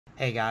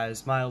Hey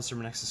guys, Miles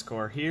from Nexus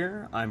Corps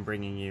here. I'm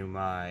bringing you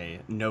my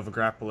Nova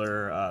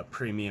Grappler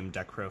Premium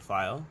deck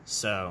profile.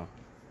 So,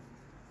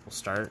 we'll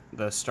start.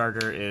 The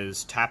starter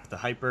is tap the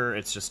Hyper.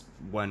 It's just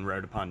when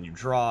wrote upon you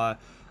draw.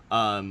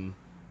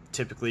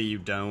 Typically you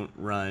don't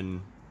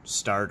run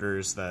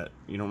starters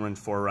you don't run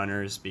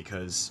Forerunners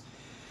because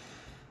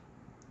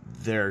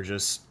they're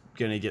just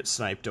gonna get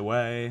sniped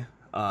away.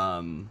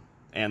 And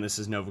this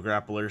is Nova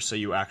Grappler, so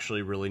you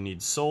actually really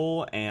need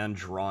soul, and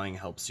drawing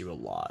helps you a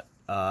lot.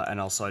 And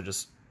also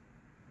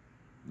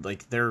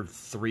there are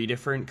 3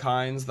 different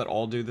kinds that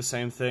all do the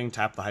same thing.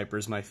 Tap the Hyper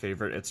is my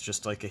favorite. It's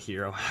just like a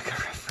hero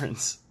hacker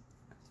reference.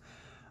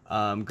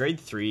 Grade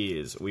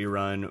 3s, we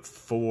run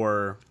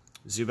 4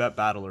 Zubat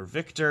Battler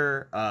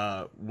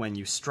Victor. When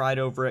you stride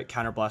over it,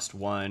 counterblast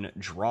 1,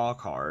 draw a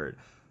card.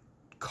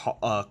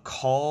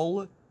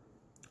 Call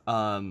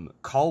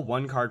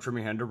 1 card from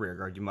your hand to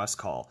rearguard, you must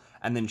call,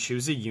 and then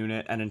choose a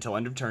unit, and until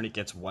end of turn it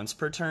gets once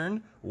per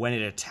turn. When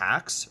it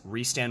attacks,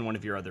 restand one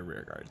of your other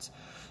rearguards.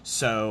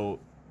 So,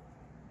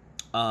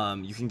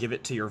 you can give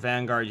it to your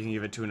Vanguard, you can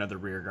give it to another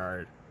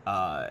rearguard,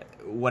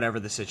 whatever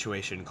the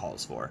situation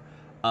calls for.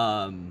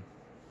 I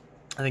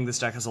think this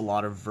deck has a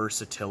lot of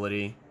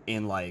versatility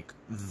in,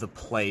 the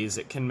plays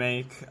it can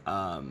make,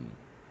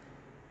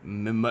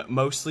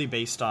 mostly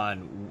based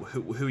on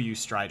who you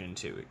stride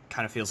into. It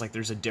kind of feels like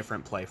there's a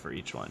different play for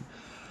each one.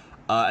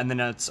 And then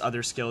its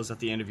other skill is at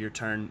the end of your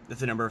turn, if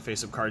the number of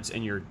face-up cards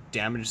in your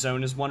damage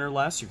zone is 1 or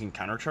less, you can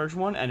countercharge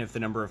 1, and if the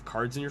number of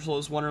cards in your soul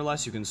is 1 or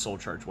less, you can soul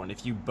charge 1.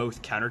 If you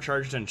both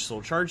countercharged and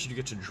soul charged, you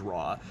get to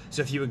draw.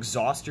 So if you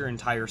exhaust your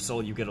entire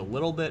soul, you get a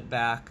little bit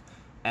back,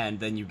 and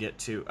then you get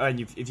to,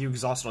 if you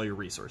exhaust all your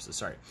resources,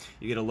 sorry,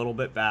 you get a little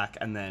bit back,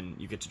 and then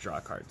you get to draw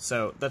a card.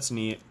 So that's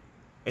neat.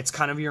 It's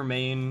kind of your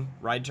main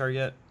ride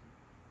target.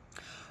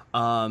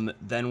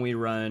 Then we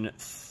run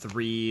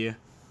 3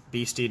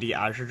 Bustered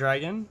Azure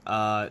Dragon.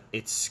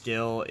 Its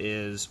skill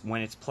is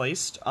when it's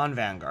placed on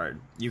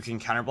Vanguard, you can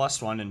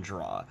counterblast 1 and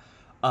draw.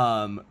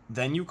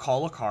 Then you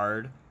call a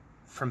card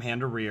from hand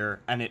to rear,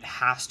 and it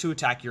has to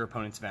attack your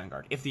opponent's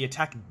Vanguard. If the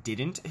attack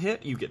didn't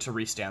hit, you get to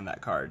restand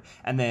that card.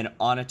 And then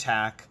on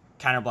attack,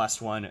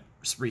 counterblast 1,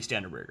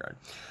 restand a rearguard.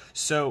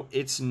 So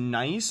it's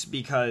nice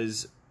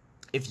because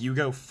if you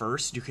go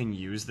first, you can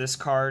use this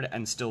card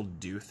and still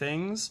do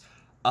things.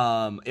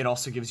 It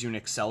also gives you an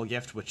Excel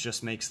gift, which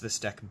just makes this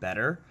deck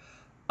better.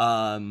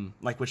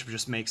 Which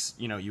just makes,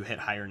 you hit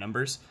higher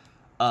numbers.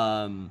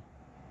 So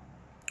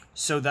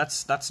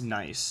that's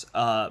nice.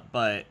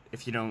 But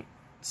if you don't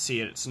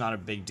see it, it's not a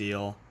big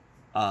deal.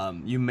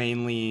 You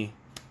mainly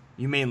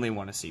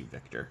want to see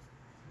Victor.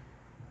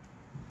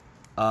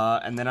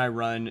 And then I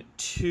run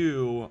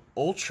 2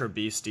 Ultra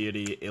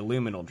Bustered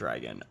Illuminal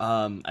Dragon.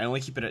 I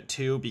only keep it at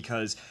 2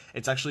 because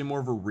it's actually more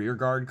of a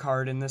rearguard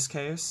card in this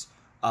case.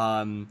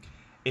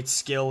 Its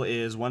skill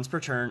is once per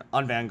turn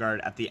on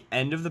Vanguard. At the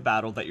end of the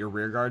battle that your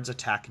rearguard's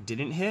attack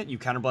didn't hit, you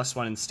counterblast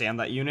 1 and stand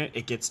that unit.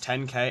 It gets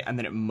 10k, and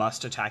then it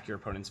must attack your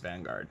opponent's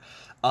Vanguard.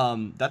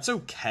 That's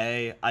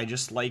okay. I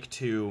just like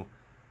to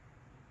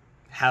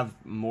have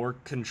more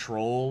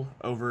control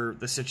over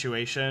the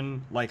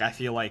situation. I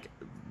feel like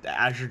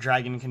Azure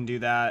Dragon can do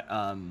that.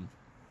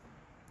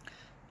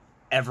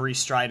 Every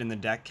stride in the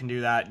deck can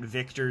do that.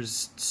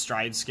 Victor's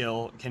stride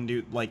skill can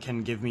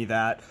give me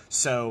that.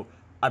 So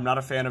I'm not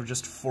a fan of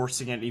just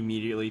forcing it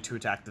immediately to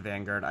attack the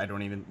Vanguard.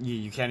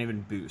 You can't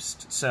even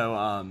boost. So,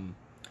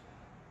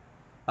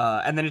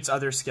 and then its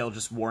other skill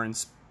just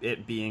warrants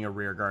it being a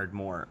rearguard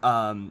more.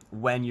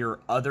 When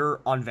your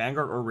other, on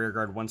Vanguard or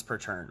rearguard once per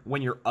turn,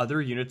 when your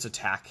other unit's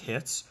attack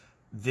hits,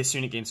 this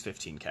unit gains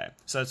 15k.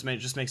 So it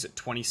just makes it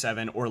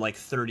 27 or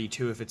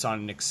 32 if it's on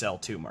an Excel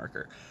 2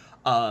 marker.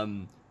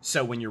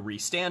 So when you're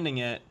restanding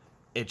it,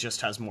 it just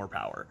has more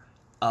power.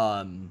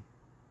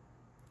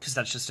 Because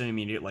that's just an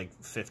immediate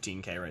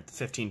 15k, right?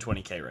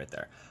 20k right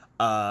there.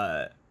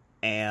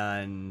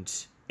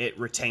 And it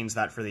retains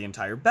that for the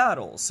entire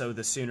battle. So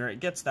the sooner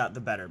it gets that, the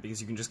better, because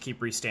you can just keep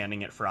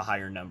restanding it for a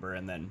higher number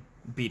and then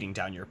beating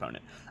down your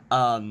opponent.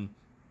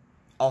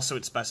 Also,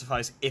 it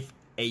specifies if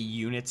a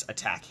unit's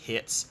attack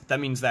hits, that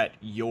means that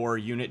your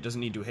unit doesn't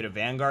need to hit a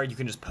Vanguard. You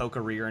can just poke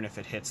a rear, and if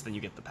it hits, then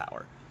you get the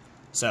power.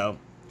 So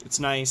it's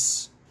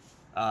nice,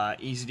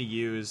 easy to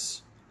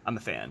use. I'm a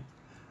fan.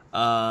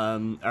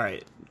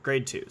 Alright,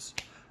 grade 2s.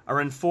 I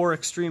run 4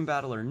 Extreme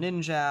Battler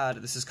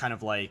Ninjad. This is kind of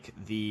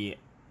the,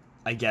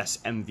 I guess,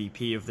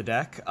 MVP of the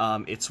deck.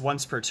 It's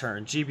once per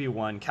turn,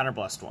 GB1,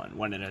 counterblast 1.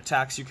 When it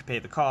attacks, you can pay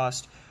the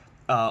cost,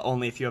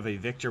 only if you have a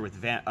Victor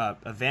with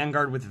a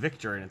Vanguard with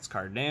Victor in its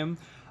card name.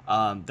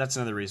 That's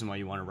another reason why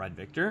you want to ride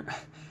Victor.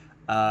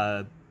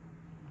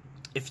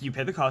 If you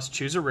pay the cost,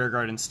 choose a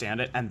rearguard and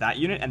stand it, and that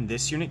unit and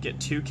this unit get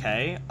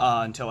 2k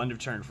until end of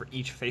turn for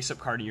each face-up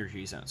card in your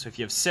G-zone. So if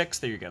you have 6,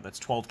 there you go, that's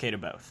 12k to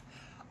both.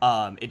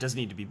 It doesn't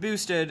need to be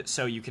boosted,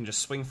 so you can just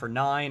swing for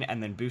 9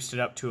 and then boost it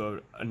up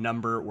to a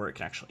number where it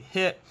can actually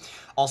hit.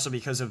 Also,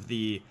 because of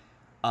the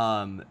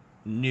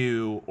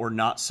new, or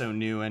not so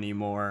new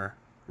anymore,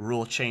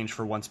 rule change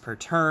for once per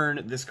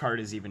turn, this card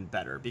is even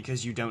better,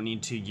 because you don't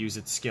need to use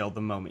its skill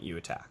the moment you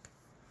attack.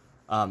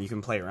 You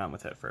can play around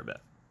with it for a bit.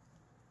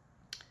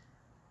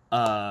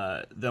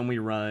 Then we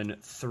run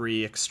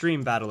 3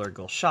 Extreme Battler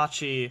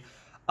Gulshachi.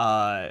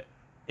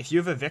 If you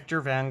have a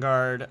Victor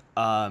Vanguard,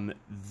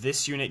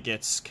 this unit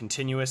gets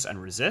continuous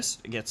and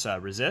resist. It gets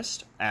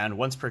resist, and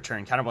once per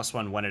turn, counter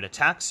 +1 when it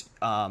attacks,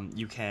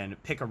 you can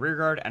pick a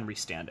rearguard and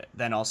restand it.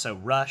 Then also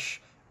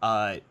rush.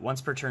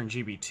 Once per turn,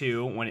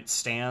 GB2, when it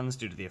stands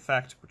due to the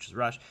effect, which is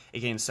rush, it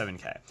gains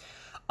 7k.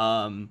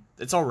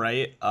 It's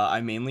alright.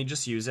 I mainly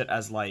just use it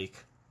as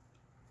like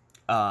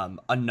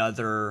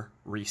another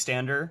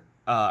restander,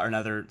 or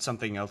another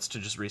something else to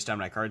just restand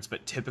my cards,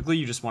 but typically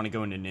you just want to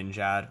go into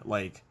Ninjad.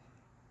 Like,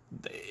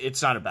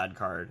 it's not a bad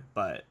card,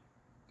 but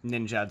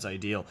Ninjad's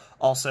ideal.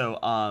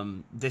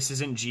 Also, this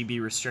isn't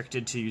GB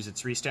restricted to use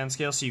its restand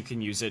scale, so you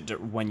can use it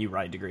when you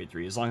ride to grade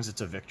 3, as long as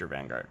it's a Victor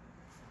Vanguard.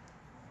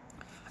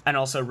 And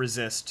also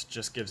resist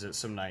just gives it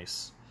some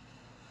nice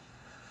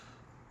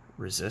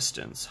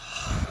resistance.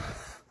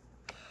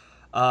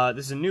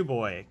 This is a new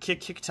boy,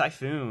 Kick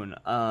Typhoon.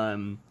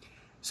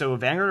 So a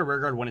Vanguard or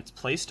Rearguard, when it's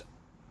placed,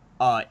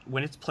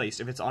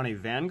 if it's on a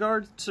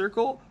Vanguard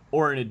circle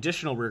or an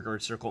additional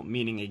Rearguard circle,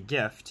 meaning a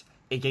gift,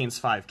 it gains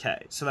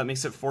 5k. So that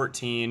makes it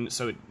 14.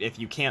 So if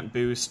you can't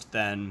boost,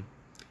 then,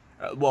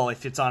 well,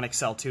 if it's on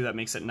Excel 2, that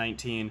makes it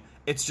 19.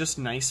 It's just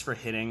nice for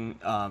hitting,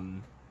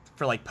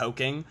 for like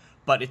poking.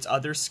 But its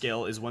other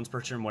skill is once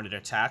per turn when it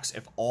attacks,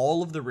 if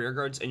all of the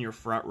rearguards in your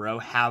front row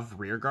have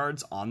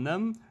rearguards on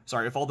them,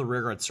 sorry, if all the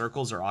rearguard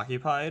circles are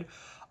occupied,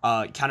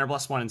 counter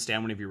 +1 and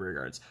stand one of your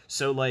rearguards.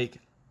 So, like,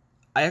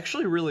 I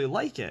actually really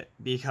like it,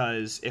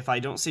 because if I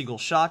don't see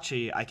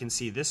Gulshachi, I can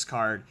see this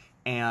card,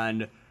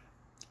 and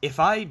if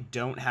I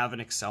don't have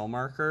an Excel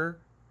marker,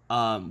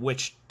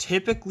 which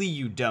typically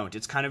you don't,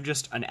 it's kind of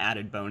just an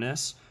added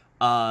bonus,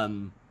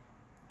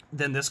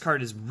 then this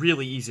card is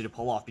really easy to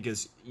pull off,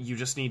 because you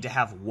just need to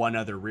have one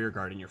other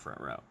rearguard in your front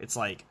row. It's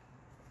like,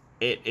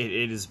 it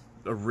is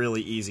a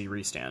really easy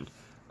restand.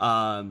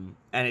 And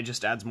it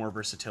just adds more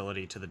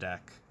versatility to the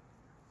deck.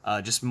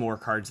 Just more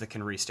cards that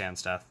can restand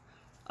stuff.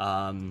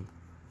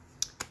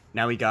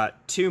 Now we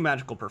got 2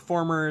 Magical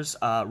Performers.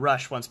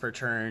 Rush once per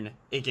turn.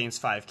 It gains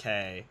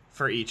 5k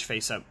for each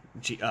face-up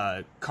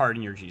card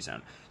in your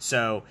G-Zone.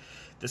 So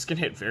this can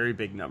hit very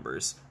big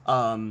numbers.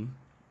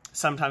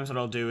 Sometimes what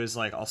I'll do is,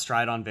 like, I'll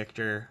stride on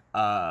Victor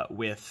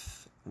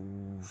with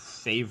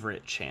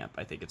Favorite Champ,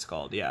 I think it's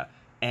called, yeah.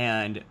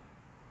 And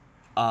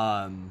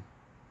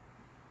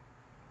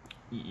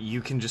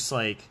you can just,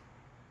 like,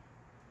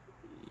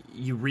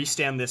 you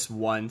restand this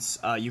once.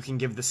 You can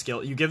give the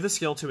skill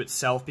to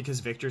itself, because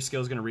Victor's skill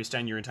is going to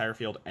restand your entire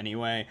field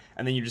anyway.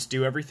 And then you just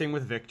do everything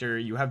with Victor.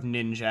 You have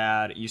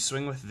Ninjad. You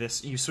swing with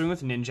this. You swing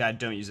with Ninjad.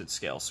 Don't use its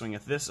skill. Swing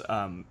with this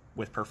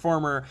with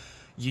Performer.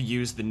 You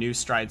use the new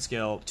stride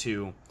skill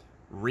to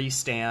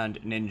restand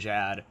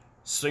Ninjad.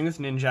 Swing with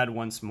Ninjad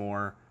once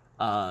more.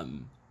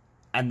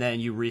 And then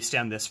you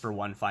restand this for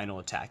one final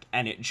attack,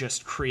 and it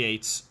just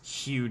creates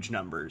huge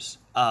numbers.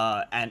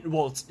 And,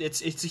 well,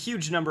 it's a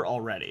huge number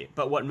already,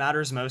 but what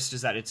matters most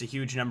is that it's a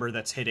huge number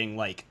that's hitting,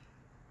 like,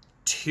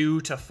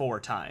 2 to 4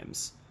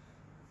 times.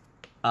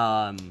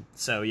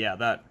 So, yeah,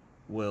 that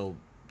will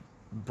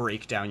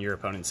break down your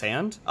opponent's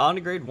hand. On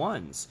to grade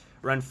 1s.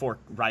 Run 4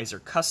 Riser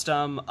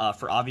Custom.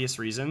 For obvious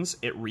reasons,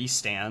 it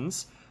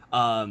restands.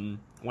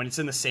 When it's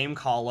in the same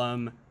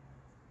column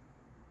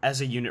as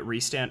a unit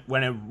restand,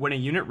 when a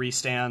unit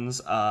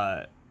restands,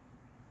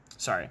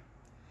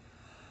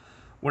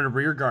 when a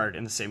rear guard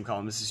in the same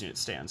column as this unit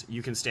stands,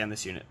 you can stand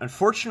this unit.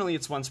 Unfortunately,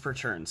 it's once per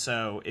turn,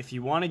 so if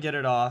you want to get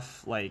it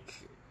off, like,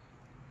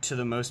 to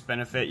the most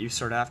benefit, you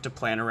sort of have to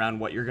plan around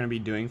what you're going to be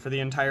doing for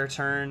the entire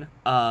turn.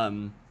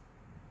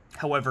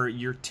 However,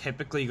 you're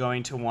typically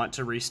going to want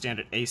to restand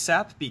it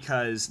ASAP,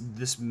 because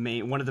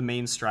one of the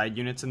main stride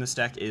units in this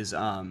deck is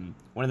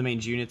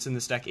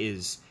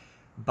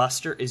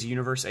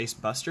Universe Ace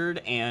Bustered,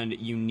 and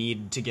you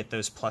need to get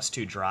those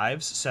 +2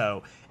 drives.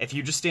 So if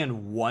you just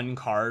stand one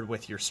card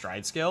with your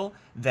stride skill,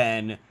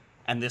 and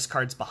this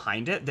card's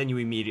behind it, then you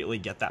immediately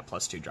get that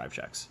 +2 drive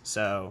checks.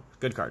 So,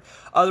 good card.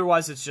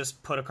 Otherwise, it's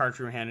just put a card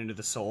from your hand into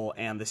the soul,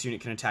 and this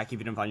unit can attack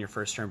even if on your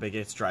first turn, but it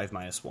gets drive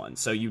 -1.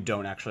 So you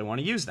don't actually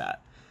want to use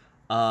that.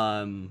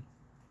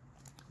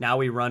 Now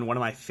we run one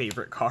of my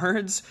favorite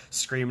cards,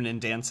 Screamin'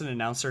 and Dancin'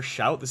 Announcer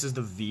Shout. This is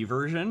the V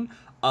version.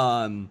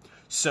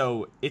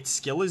 So its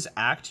skill is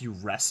act, you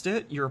rest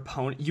it, you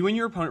and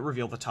your opponent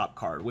reveal the top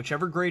card.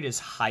 Whichever grade is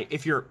high,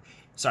 whoever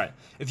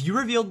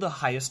revealed the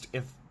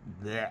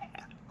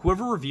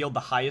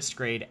highest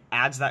grade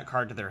adds that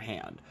card to their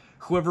hand.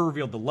 Whoever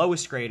revealed the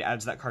lowest grade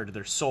adds that card to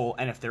their soul,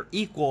 and if they're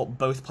equal,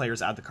 both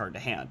players add the card to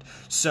hand.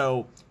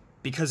 So,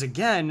 because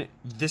again,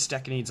 this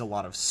deck needs a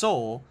lot of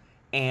soul,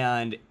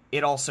 and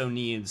it also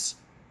needs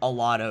a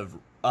lot of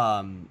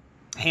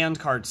hand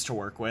cards to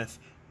work with.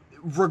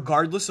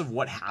 Regardless of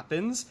what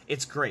happens,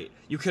 it's great.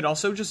 You can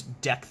also just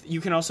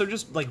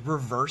like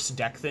reverse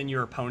deck thin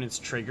your opponent's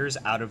triggers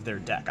out of their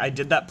deck. I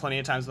did that plenty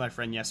of times with my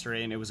friend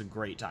yesterday, and it was a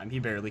great time. He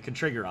barely could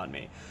trigger on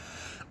me.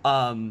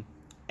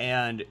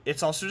 And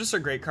it's also just a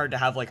great card to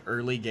have, like,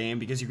 early game,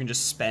 because you can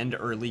just spend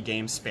early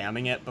game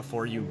spamming it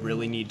before you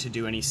really need to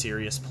do any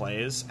serious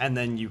plays, and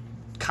then you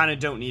kind of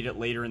don't need it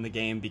later in the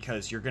game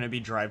because you're going to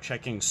be drive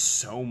checking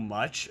so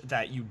much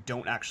that you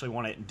don't actually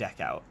want to deck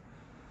out.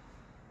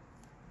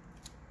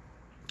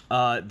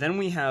 Then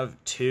we have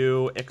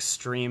 2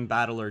 Extreme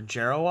Battler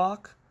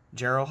Jarrowhawk.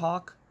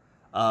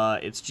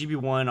 It's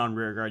GB1 on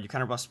rearguard. You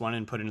counterblast 1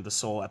 and put into the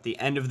soul at the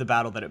end of the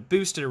battle that it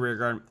boosted a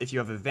rearguard. If you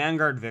have a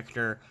Vanguard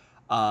Victor,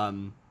 a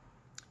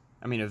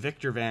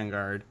Victor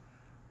Vanguard,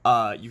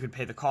 you could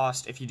pay the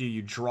cost. If you do,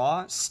 you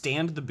draw,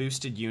 stand the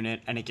boosted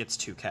unit, and it gets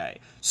 2k.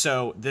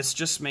 So this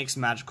just makes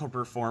Magical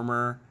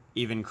Performer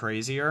even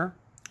crazier.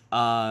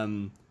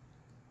 Also,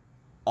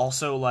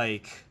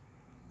 like,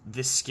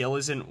 this skill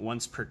isn't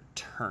once per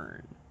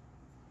turn.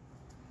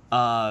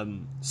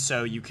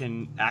 So you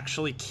can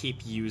actually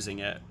keep using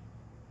it.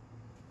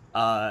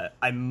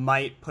 I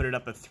might put it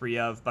up a 3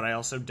 of, but I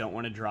also don't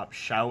want to drop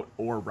Shout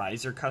or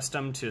Riser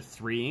Custom to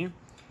 3.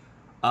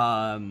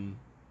 And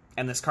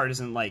this card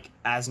isn't, like,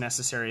 as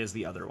necessary as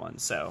the other one,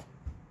 so,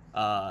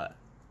 if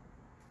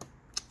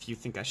you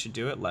think I should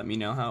do it, let me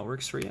know how it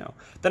works for you.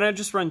 Then I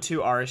just run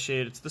 2 Aura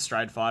Shade. It's the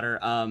Stride Fodder,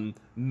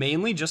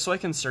 mainly just so I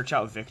can search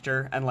out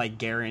Victor and, like,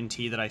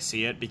 guarantee that I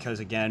see it, because,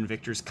 again,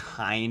 Victor's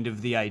kind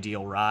of the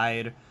ideal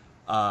ride.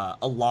 A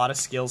lot of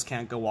skills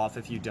can't go off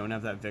if you don't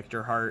have that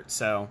Victor heart,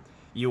 so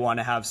you want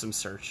to have some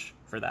search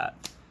for that.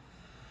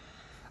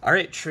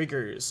 Alright,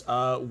 triggers.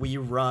 We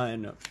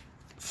run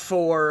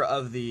 4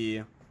 of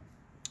the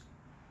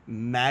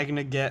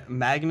Magnagos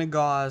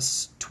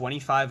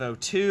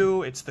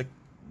 2502. It's the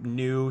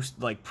new,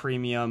 like,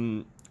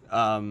 premium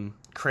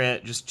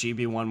crit, just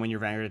GB1 when your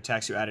Vanguard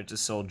attacks, you add it to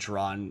Soul,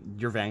 draw, and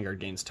your Vanguard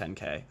gains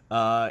 10k.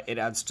 It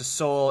adds to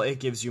Soul, it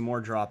gives you more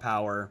draw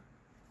power,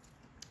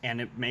 and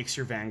it makes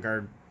your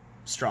Vanguard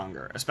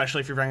stronger.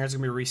 Especially if your Vanguard's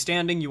going to be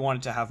restanding, you want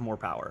it to have more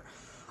power.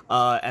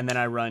 And then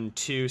I run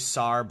 2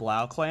 Sar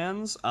Blau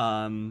Clans.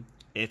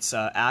 It's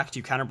Act,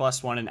 you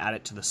counterblast 1 and add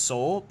it to the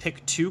Soul.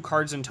 Pick 2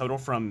 cards in total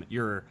from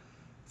your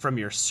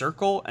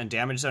circle and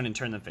damage zone and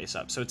turn them face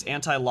up. So it's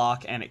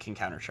anti-lock and it can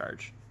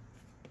countercharge.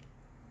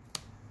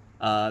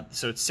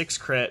 So it's 6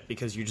 crit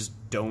because you just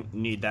don't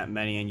need that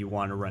many and you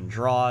want to run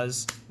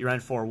draws. You run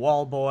 4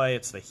 Wall Boy,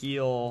 it's the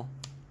heal.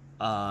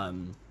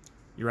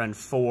 You run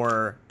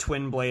 4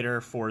 Twin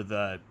Blader for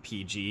the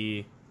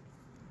PG.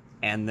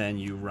 And then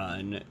you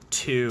run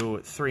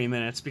 2 3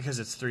 minutes because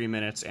it's 3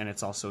 minutes and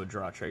it's also a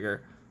draw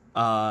trigger.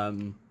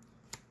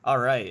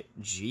 Alright,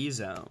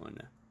 G-Zone.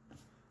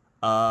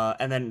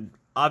 And then,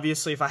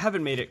 obviously, if I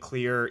haven't made it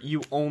clear,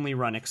 you only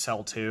run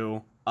Excel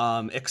 2.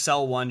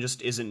 Excel 1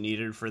 just isn't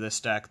needed for this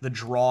deck. The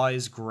draw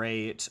is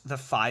great. The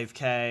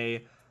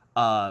 5k,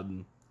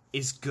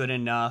 is good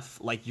enough.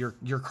 Like,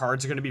 your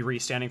cards are going to be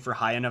restanding for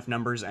high enough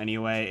numbers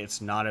anyway.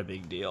 It's not a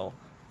big deal.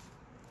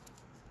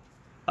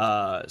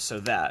 So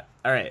that.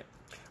 Alright.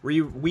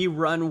 We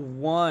run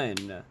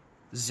 1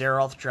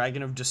 Zeroth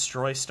Dragon of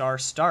Destroy Star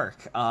Stark.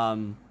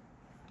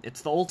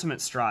 It's the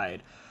ultimate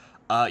stride.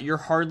 You're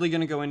hardly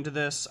going to go into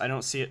this. I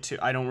don't see it too.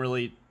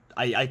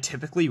 I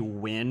typically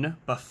win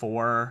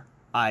before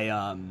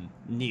I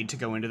need to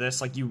go into this.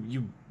 Like,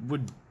 you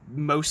would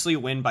mostly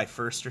win by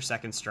first or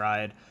second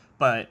stride,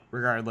 but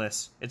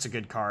regardless, it's a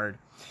good card.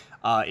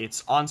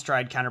 It's on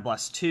stride,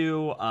 counterblast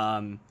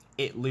 2.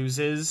 It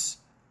loses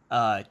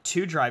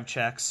 2 drive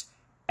checks,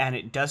 and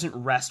it doesn't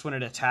rest when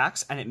it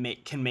attacks, and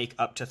it can make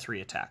up to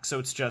 3 attacks. So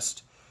it's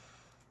just,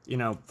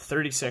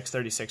 36,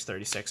 36,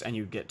 36, and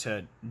you get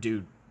to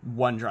do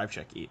 1 drive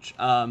check each.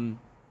 I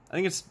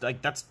think it's,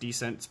 like, that's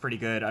decent. It's pretty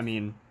good. I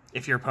mean,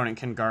 if your opponent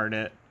can guard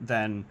it,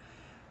 then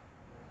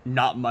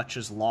not much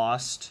is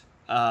lost.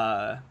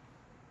 Well,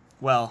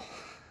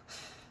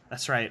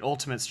 that's right.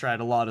 Ultimate Stride,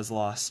 a lot is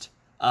lost.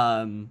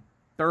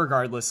 But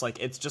regardless, like,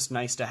 it's just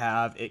nice to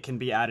have. It can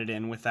be added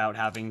in without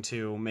having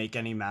to make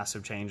any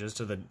massive changes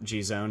to the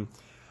G-Zone.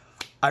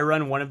 I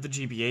run 1 of the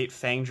GB8,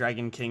 Fang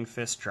Dragon King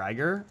Fist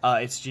Dragger.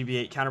 It's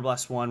GB8,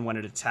 counterblast 1. When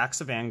it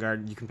attacks a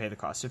Vanguard, you can pay the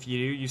cost. If you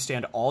do, you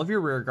stand all of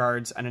your rear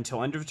guards, and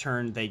until end of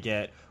turn, they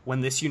get, when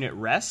this unit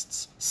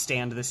rests,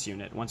 stand this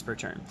unit once per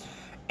turn.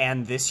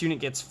 And this unit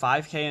gets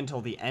 5k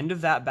until the end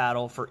of that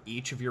battle for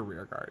each of your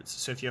rear guards.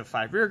 So if you have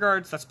 5 rear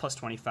guards, that's plus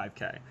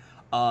 25k.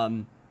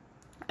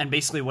 And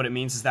basically what it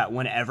means is that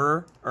when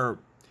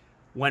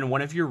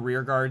one of your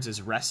rear guards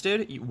is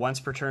rested, once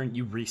per turn,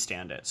 you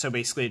restand it. So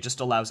basically it just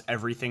allows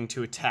everything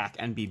to attack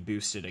and be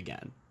boosted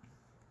again.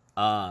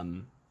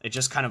 It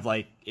just kind of,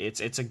 like,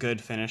 it's a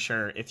good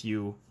finisher if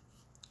you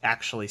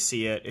actually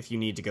see it, if you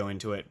need to go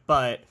into it.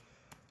 But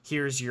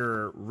here's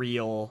your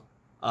real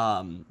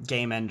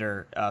game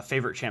ender,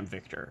 favorite champ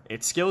Victor.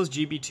 Its skill is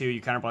GB2,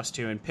 you counterblast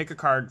 2, and pick a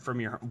card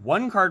from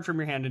one card from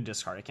your hand and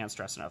discard. I can't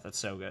stress enough, it's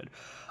so good.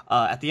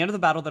 At the end of the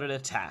battle that it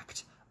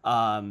attacked,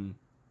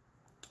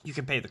 you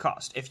can pay the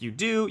cost. If you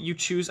do, you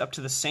choose up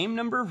to the same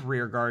number of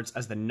rear guards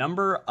as the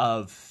number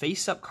of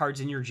face-up cards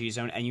in your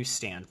G-Zone, and you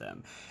stand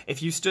them.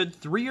 If you stood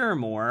 3 or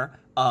more,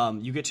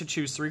 you get to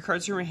choose 3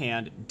 cards from your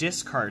hand,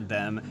 discard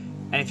them,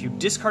 and if you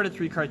discarded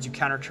 3 cards, you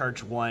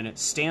countercharge 1,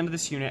 stand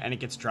this unit, and it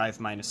gets drive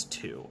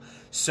 -2.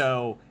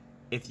 So,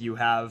 if you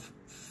have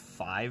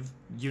 5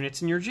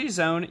 units in your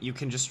G-Zone, you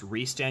can just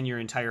restand your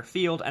entire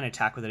field and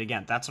attack with it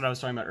again. That's what I was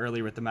talking about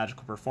earlier with the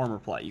Magical Performer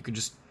play. You could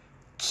just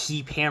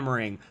keep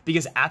hammering,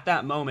 because at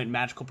that moment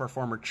Magical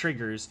Performer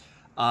triggers,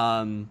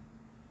 you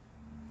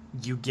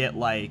get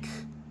like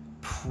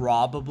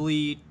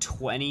probably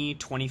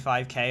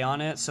 20-25k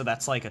on it, so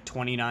that's like a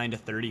 29 to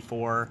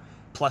 34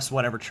 plus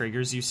whatever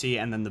triggers you see,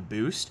 and then the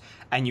boost,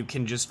 and you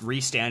can just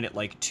restand it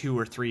like 2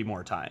 or 3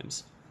 more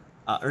times,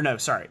 or no,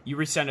 sorry, you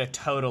restand a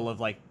total of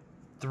like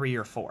 3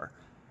 or 4.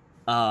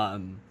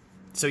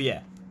 So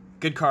yeah,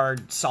 good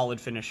card, solid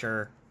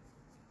finisher.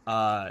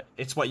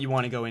 It's what you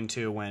want to go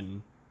into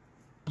when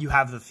you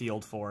have the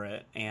field for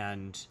it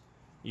and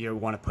you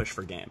want to push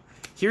for game.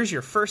 Here's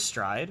your first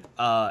stride,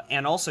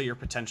 and also your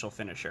potential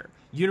finisher.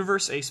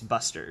 Universe Ace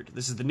Bustered.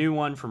 This is the new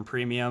one from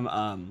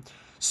Premium.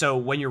 So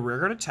when your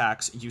rearguard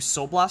attacks, you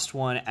Soul Blast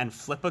 1 and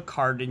flip a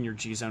card in your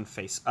G-Zone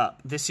face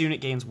up. This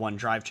unit gains 1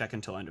 drive check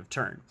until end of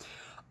turn.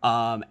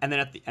 And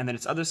then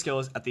its other skill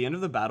is, at the end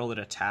of the battle that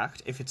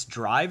attacked, if its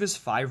drive is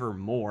 5 or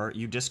more,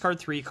 you discard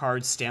 3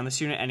 cards, stand this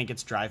unit, and it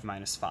gets drive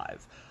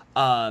 -5.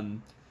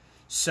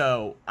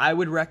 So I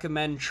would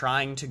recommend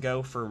trying to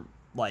go for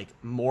like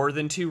more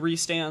than 2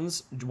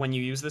 restands when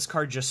you use this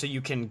card, just so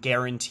you can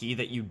guarantee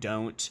that you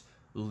don't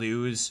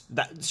lose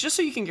that. Just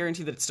so you can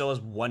guarantee that it still has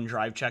 1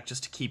 drive check,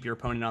 just to keep your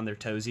opponent on their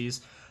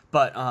toesies.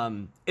 But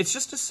it's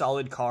just a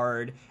solid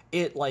card.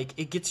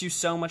 It gets you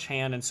so much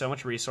hand and so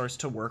much resource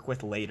to work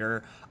with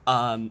later.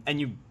 And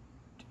you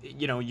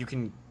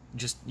can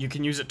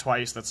use it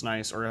twice. That's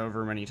nice, or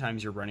however many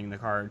times you're running the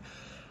card.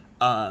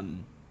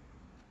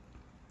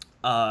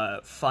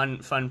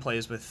 Fun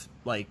plays with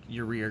like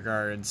your rear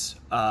guards,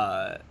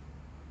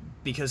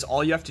 because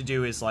all you have to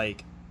do is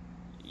like,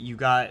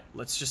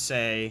 let's just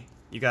say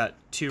you got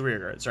 2 rear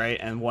guards, right?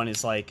 And one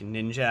is like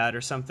Ninjad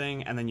or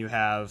something, and then you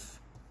have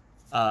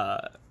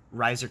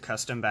Riser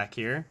Custom back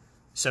here.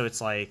 So it's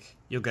like,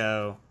 you'll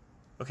go,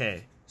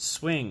 okay,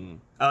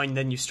 swing. Oh, and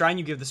then you stride and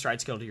you give the stride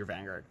skill to your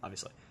Vanguard,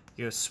 obviously.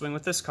 You go swing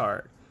with this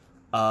card.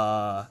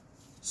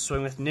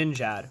 Swing with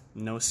Ninjad,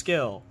 no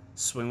skill.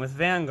 Swing with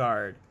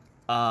Vanguard.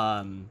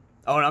 Oh,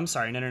 I'm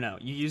sorry, no.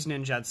 You use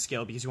Ninjad's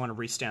skill because you want to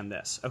restand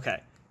this.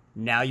 Okay,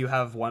 now you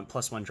have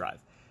 1+1 drive.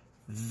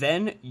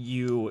 Then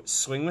you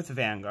swing with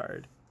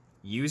Vanguard,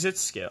 use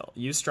its skill,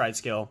 use stride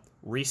skill,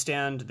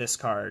 restand this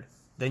card,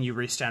 then you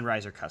restand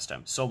Riser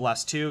Custom. Soul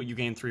Blast 2, you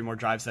gain 3 more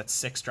drives, that's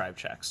 6 drive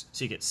checks.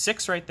 So you get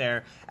 6 right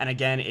there, and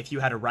again, if you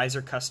had a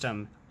Riser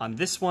Custom on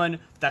this one,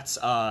 that's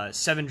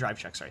 7 drive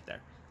checks right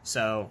there.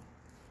 So,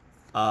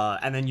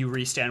 and then you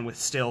restand with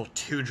still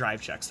 2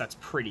 drive checks, that's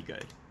pretty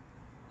good.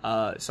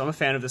 So I'm a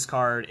fan of this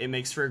card. It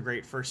makes for a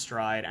great first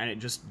stride, and it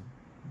just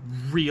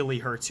really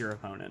hurts your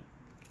opponent.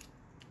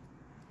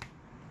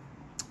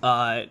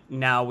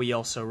 Now we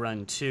also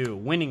run 2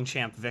 Winning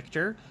Champ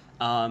Victor.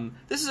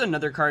 This is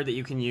another card that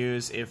you can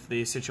use if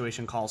the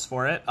situation calls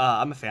for it.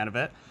 I'm a fan of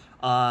it.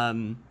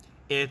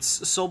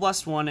 It's Soul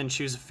Blast 1 and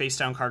choose a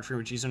face-down card from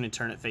your G-Zone and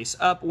turn it face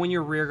up. When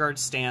your rearguard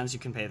stands, you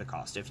can pay the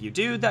cost. If you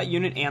do, that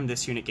unit and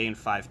this unit gain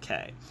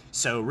 5k.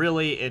 So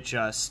really, it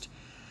just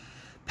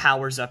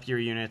powers up your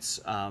units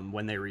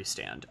when they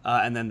restand.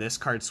 And then this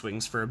card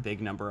swings for a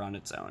big number on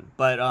its own.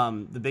 But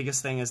the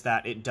biggest thing is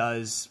that it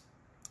does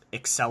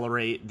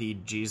accelerate the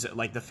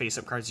the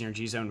face-up cards in your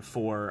G-Zone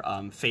for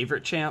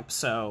favorite champ.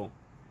 So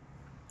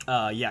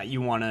yeah,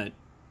 you want to,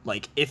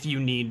 like, if you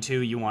need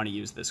to, you want to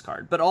use this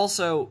card. But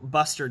also,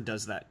 Bustered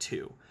does that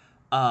too.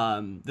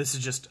 This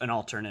is just an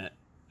alternate,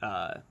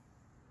 and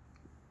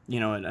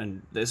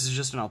this is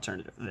just an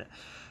alternative.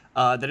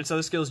 That its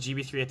other skill is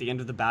GB3 at the end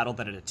of the battle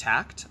that it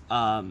attacked.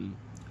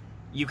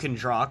 You can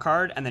draw a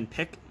card and then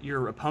pick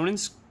your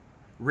opponent's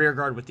rear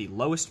guard with the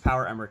lowest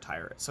power and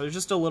retire it. So there's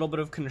just a little bit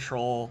of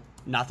control.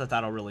 Not that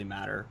that'll really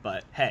matter,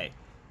 but hey,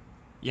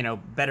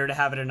 better to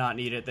have it and not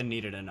need it than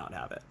need it and not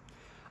have it.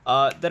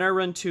 Then I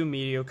run 2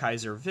 Meteor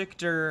Kaiser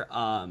Victor.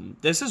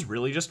 This is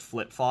really just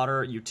flip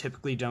fodder. You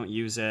typically don't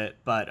use it,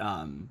 but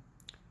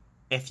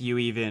if you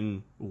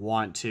even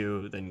want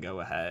to, then go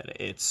ahead.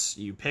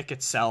 You pick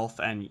itself,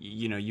 and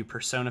you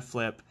persona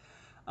flip,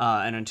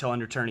 and until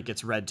end of turn it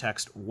gets red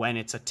text. When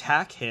its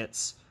attack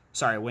hits,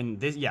 when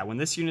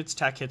this unit's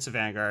attack hits a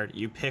Vanguard,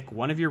 you pick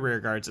one of your rear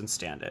guards and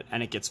stand it,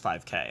 and it gets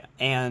 5k.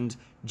 And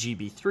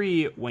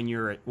GB3,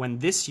 when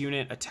this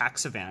unit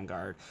attacks a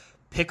Vanguard,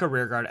 pick a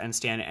rear guard and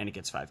stand it, and it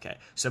gets 5k.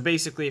 So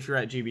basically, if you're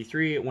at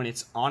GB3, when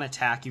it's on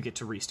attack, you get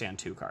to restand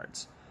 2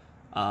 cards.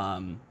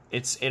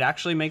 It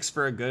actually makes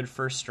for a good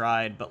first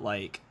stride, but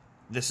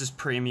this is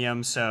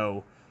premium,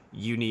 so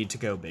you need to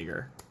go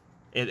bigger.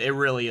 It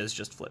really is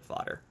just flip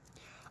fodder.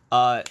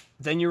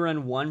 Then you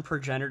run 1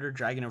 Progenitor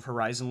Dragon of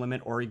Horizon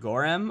Limit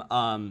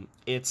Origorem.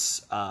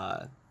 It's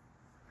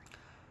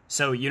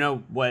So you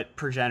know what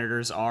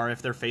progenitors are.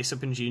 If they're face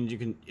up in G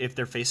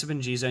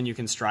zone, you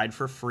can stride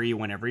for free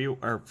whenever you,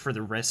 or for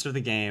the rest of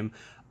the game,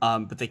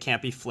 but they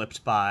can't be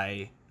flipped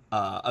by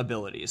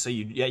abilities. So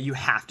you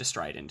have to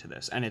stride into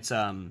this, and it's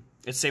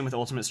same with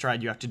ultimate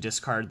stride. You have to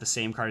discard the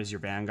same card as your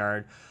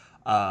Vanguard.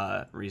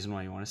 Reason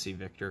why you want to see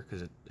Victor,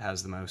 because it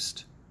has the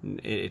most.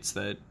 It's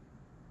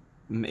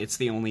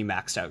the only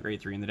maxed out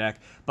grade 3 in the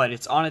deck, but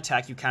it's on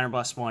attack, you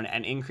counterblast 1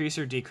 and increase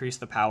or decrease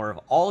the power of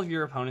all of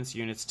your opponent's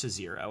units to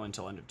 0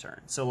 until end of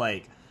turn. So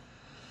like,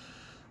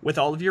 with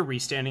all of your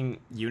restanding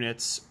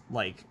units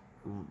like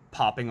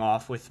popping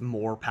off with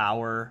more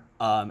power,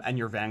 and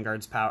your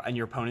Vanguard's power, and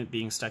your opponent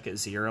being stuck at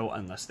 0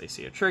 unless they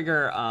see a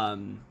trigger,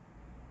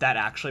 that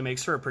actually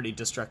makes for a pretty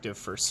destructive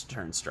first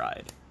turn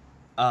stride.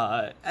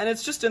 And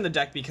it's just in the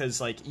deck because,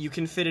 like, you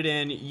can fit it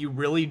in. You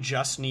really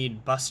just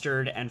need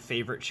Bustered and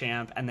Favorite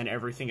Champ, and then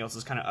everything else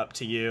is kind of up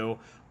to you.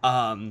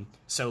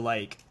 So,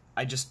 like,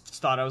 I just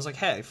thought, I was like,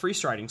 hey, free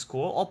striding's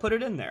cool. I'll put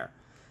it in there.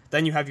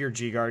 Then you have your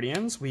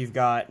G-Guardians. We've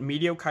got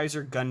Meteor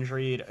Kaiser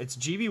Gundreed. It's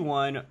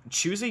GB1.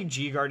 Choose a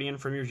G-Guardian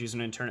from your G-Zone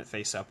and turn it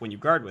face up when you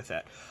guard with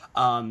it.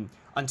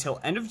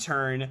 Until end of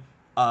turn,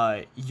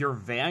 your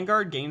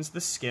Vanguard gains the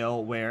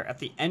skill where at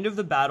the end of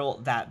the battle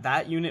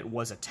that unit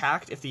was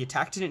attacked. If the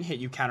attack didn't hit,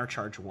 you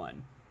countercharge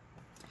 1.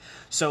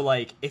 So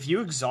like, if you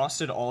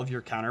exhausted all of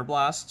your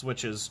counterblasts,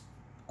 which is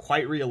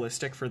quite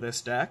realistic for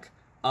this deck,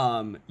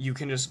 you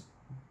can just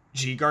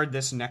G-Guard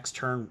this next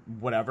turn,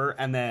 whatever,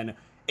 and then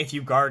if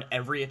you guard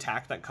every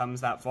attack that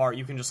comes that far,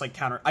 you can just like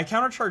I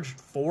countercharged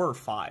 4 or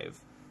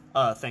 5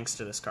 thanks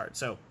to this card.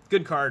 So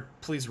good card,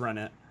 please run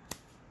it.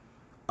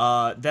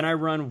 Then I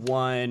run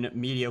 1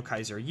 Meteor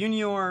Kaiser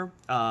Junior.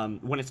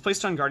 When it's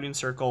placed on Guardian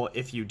Circle,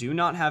 if you do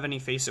not have any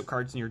face-up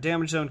cards in your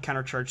damage zone,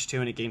 countercharge 2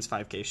 and it gains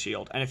 5k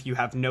shield. And if you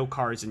have no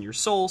cards in your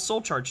soul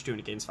charge 2 and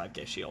it gains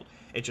 5k shield.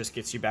 It just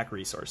gets you back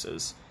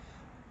resources.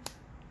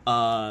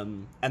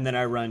 And then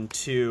I run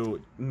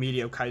 2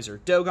 Meteor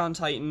Kaiser Dogon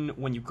Titan.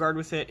 When you guard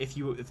with it, if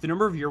the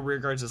number of your rear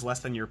guards is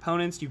less than your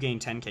opponent's, you gain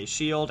 10k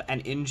shield,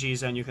 and in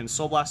G-Zone you can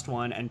Soul Blast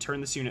 1 and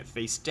turn this unit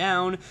face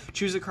down,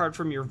 choose a card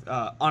from your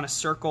on a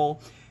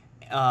circle,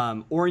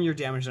 or in your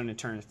damage zone and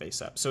turn it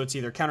face up. So it's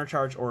either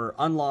countercharge or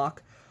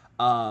unlock,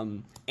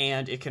 and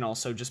it can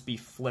also just be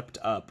flipped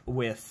up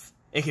with,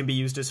 it can be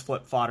used as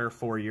flip fodder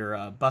for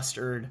your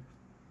Bustered,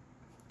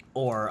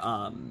 or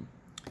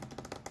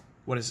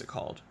what is it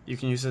called? You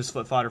can use this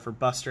flip fodder for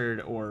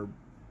Bustered or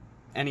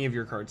any of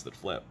your cards that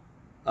flip.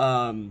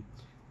 And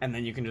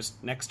then you can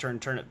just next turn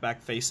turn it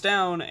back face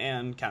down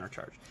and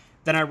countercharge.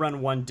 Then I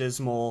run 1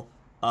 Dismal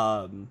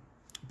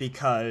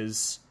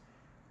because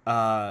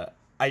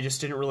I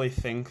just didn't really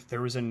think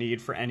there was a need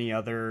for any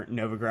other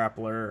Nova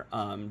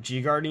Grappler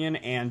G-Guardian,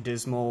 and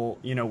Dismal,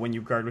 you know, when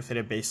you guard with it,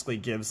 it basically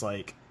gives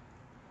like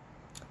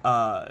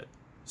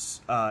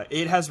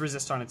it has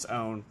resist on its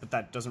own, but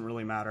that doesn't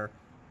really matter.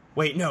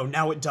 Wait, no,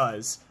 now it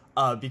does,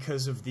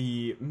 because of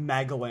the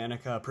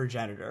Magellanica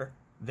Progenitor.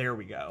 There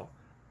we go.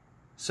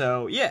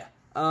 So, yeah,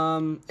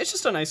 it's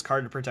just a nice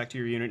card to protect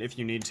your unit if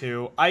you need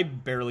to. I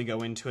barely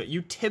go into it.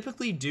 You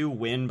typically do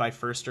win by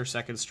first or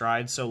second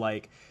stride, so,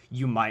 like,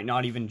 you might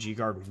not even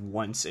G-Guard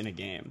once in a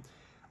game.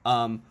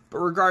 But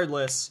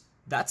regardless,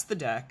 that's the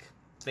deck.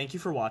 Thank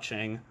you for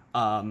watching.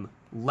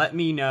 Let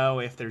me know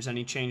if there's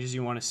any changes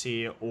you want to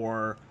see,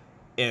 or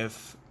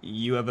if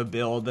you have a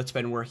build that's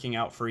been working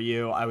out for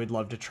you. I would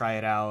love to try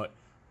it out,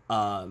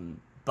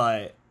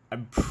 but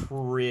I'm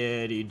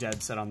pretty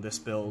dead set on this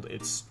build.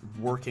 It's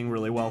working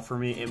really well for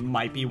me. It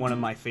might be one of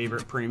my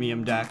favorite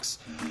premium decks,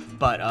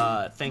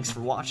 but thanks for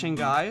watching,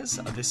 guys.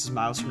 This is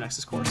Miles from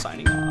Nexus Corps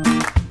signing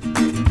off.